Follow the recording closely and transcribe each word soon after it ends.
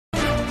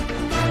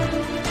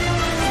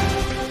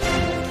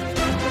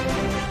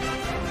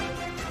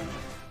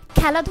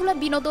খেলাধুলা,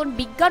 বিনোদন,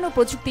 বিজ্ঞান ও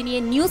প্রযুক্তি নিয়ে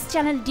নিউজ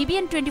চ্যানেল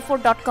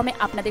dbn24.com-এ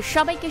আপনাদের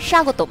সবাইকে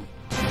স্বাগতম।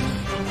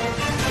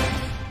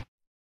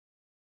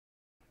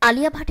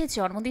 আলিয়া ভাটের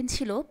জন্মদিন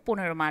ছিল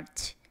 15 মার্চ।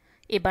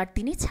 এবার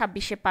তিনি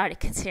 26-এ পা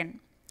রেখেছেন।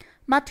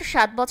 মাত্র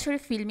 7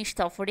 বছরের ফিল্মি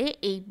সফরে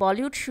এই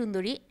বলিউড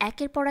সুন্দরী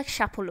একের পর এক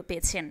সাফল্য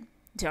পেয়েছেন।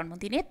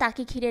 জন্মদিনে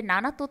তাকে ঘিরে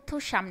নানা তথ্য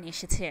সামনে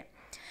এসেছে।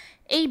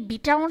 এই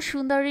বিটাউন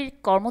সুন্দরীর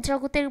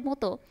কর্মজগতের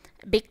মতো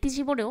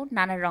ব্যক্তিজীবনেও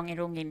নানা রঙে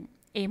রঙিন।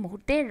 এই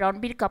মুহূর্তে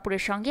রণবীর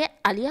কাপুরের সঙ্গে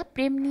আলিয়া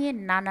প্রেম নিয়ে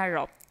নানা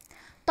রব।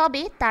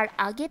 তবে তার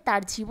আগে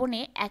তার জীবনে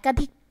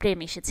একাধিক প্রেম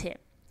এসেছে।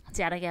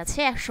 জানা গেছে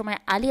একসময়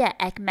আলিয়া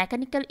এক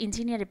মেকানিক্যাল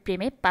ইঞ্জিনিয়ারের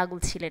প্রেমে পাগল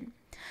ছিলেন।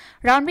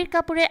 রণবীর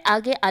কাপুরের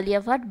আগে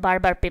আলিয়া ভাট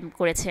বারবার প্রেম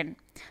করেছেন।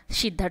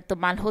 সিদ্ধার্থ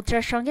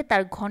মালহোত্রার সঙ্গে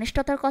তার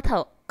ঘনিষ্ঠতার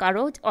কথাও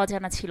কারও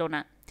অজানা ছিল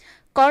না।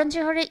 করণ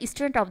জোহরের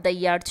স্টুডেন্ট অব দ্য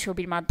ইয়ার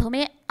ছবির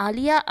মাধ্যমে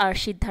আলিয়া আর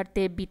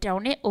সিদ্ধার্থের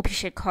বিটাউনে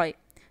অভিষেক হয়।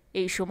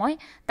 এই সময়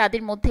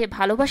তাদের মধ্যে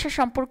ভালোবাসার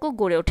সম্পর্ক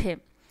গড়ে ওঠে।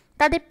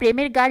 তাদের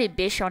প্রেমের গাড়ি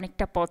বেশ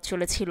অনেকটা পথ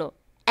চলেছিল।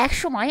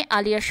 একসময়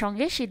আলিয়ার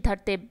সঙ্গে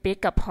সিদ্ধার্থের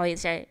ব্রেকআপ হয়ে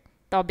যায়,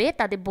 তবে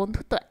তাদের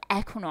বন্ধুত্ব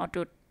এখনও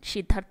অটুট।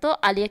 সিদ্ধার্থ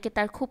আলিয়াকে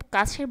তার খুব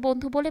কাছের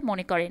বন্ধু বলে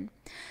মনে করেন।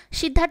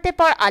 সিদ্ধার্থের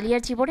পর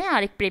আলিয়ার জীবনে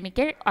আরেক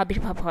প্রেমিকের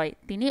আবির্ভাব হয়,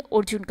 তিনি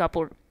অর্জুন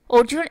কাপুর।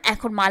 অর্জুন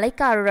এখন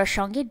মালাইকা আরোরার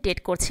সঙ্গে ডেট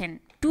করছেন।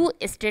 2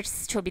 স্টেটস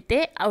ছবিতে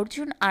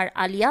অর্জুন আর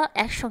আলিয়া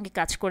একসঙ্গে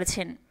কাজ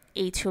করেছেন।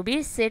 এই ছবির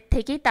সেট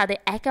থেকেই তাদের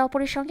একে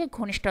অপরের সঙ্গে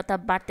ঘনিষ্ঠতা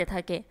বাড়তে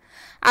থাকে।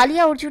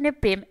 আলিয়া অর্জুনের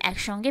প্রেম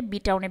একসঙ্গে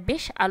বিটাউনে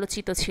বেশ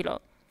আলোচিত ছিল।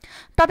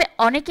 তবে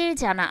অনেকেই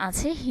জানা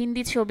আছে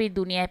হিন্দি ছবির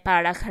দুনিয়ায় পা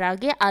রাখার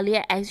আগে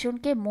আলিয়া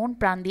একজনকে মন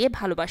প্রাণ দিয়ে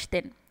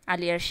ভালোবাসতেন।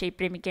 আলিয়ার সেই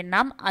প্রেমিকের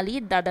নাম আলী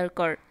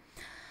দাদারকর।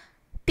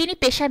 তিনি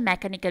পেশায়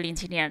মেকানিক্যাল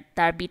ইঞ্জিনিয়ার।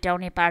 তার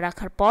বিটাউনে পা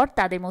রাখার পর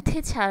তাদের মধ্যে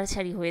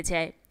ছাড়াছাড়ি হয়ে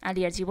যায়।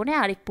 আলিয়ার জীবনে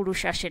আরেক পুরুষ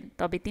আসেন,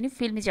 তবে তিনি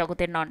ফিল্মি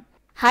জগতের নন।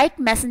 হাইট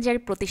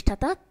মেসেঞ্জারের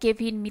প্রতিষ্ঠাতা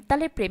কেভিন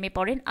মিত্তালের প্রেমে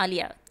পড়েন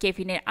আলিয়া।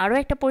 কেভিনের আরও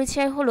একটা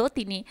পরিচয় হলো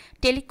তিনি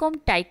টেলিকম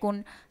টাইকুন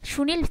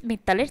সুনীল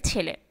মিত্তালের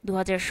ছেলে।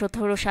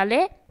 2017 সালে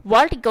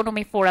ওয়ার্ল্ড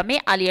ইকোনমি ফোরামে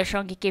আলিয়ার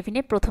সঙ্গে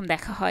কেভিনের প্রথম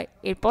দেখা হয়।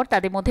 এরপর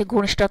তাদের মধ্যে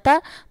ঘনিষ্ঠতা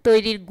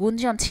তৈরির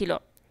গুঞ্জন ছিল,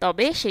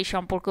 তবে সেই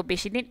সম্পর্ক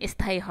বেশি দিন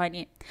স্থায়ী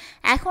হয়নি।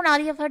 এখন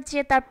আলিয়া ভাট যে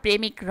তার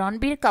প্রেমিক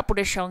রণবীর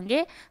কাপুরের সঙ্গে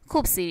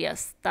খুব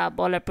সিরিয়াস তা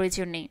বলার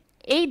প্রয়োজন নেই।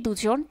 এই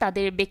দুজন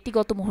তাদের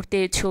ব্যক্তিগত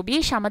মুহূর্তের ছবি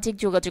সামাজিক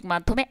যোগাযোগ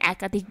মাধ্যমে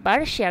একাধিকবার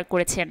শেয়ার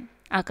করেছেন।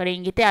 আকারে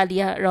ইঙ্গিতে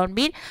আলিয়া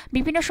রণবীর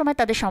বিভিন্ন সময়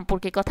তাদের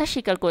সম্পর্কের কথা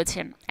স্বীকার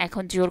করেছেন।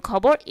 এখন জোর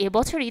খবর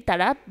এবছরই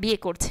তারা বিয়ে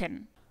করছেন।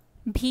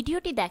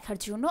 ভিডিওটি দেখার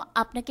জন্য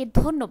আপনাকে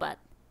ধন্যবাদ।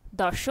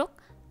 দর্শক,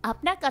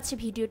 আপনার কাছে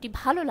ভিডিওটি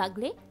ভালো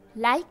লাগলে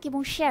লাইক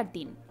এবং শেয়ার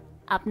দিন।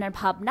 আপনার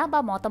ভাবনা বা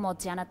মতামত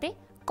জানাতে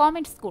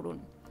কমেন্টস করুন।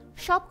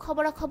 সব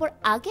খবরাখবর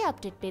আগে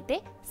আপডেট পেতে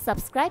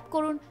সাবস্ক্রাইব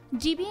করুন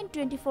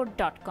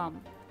dbn24.com।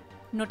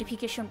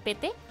 নোটিফিকেশন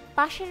পেতে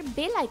পাশের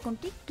বেল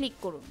আইকনটি ক্লিক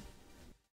করুন।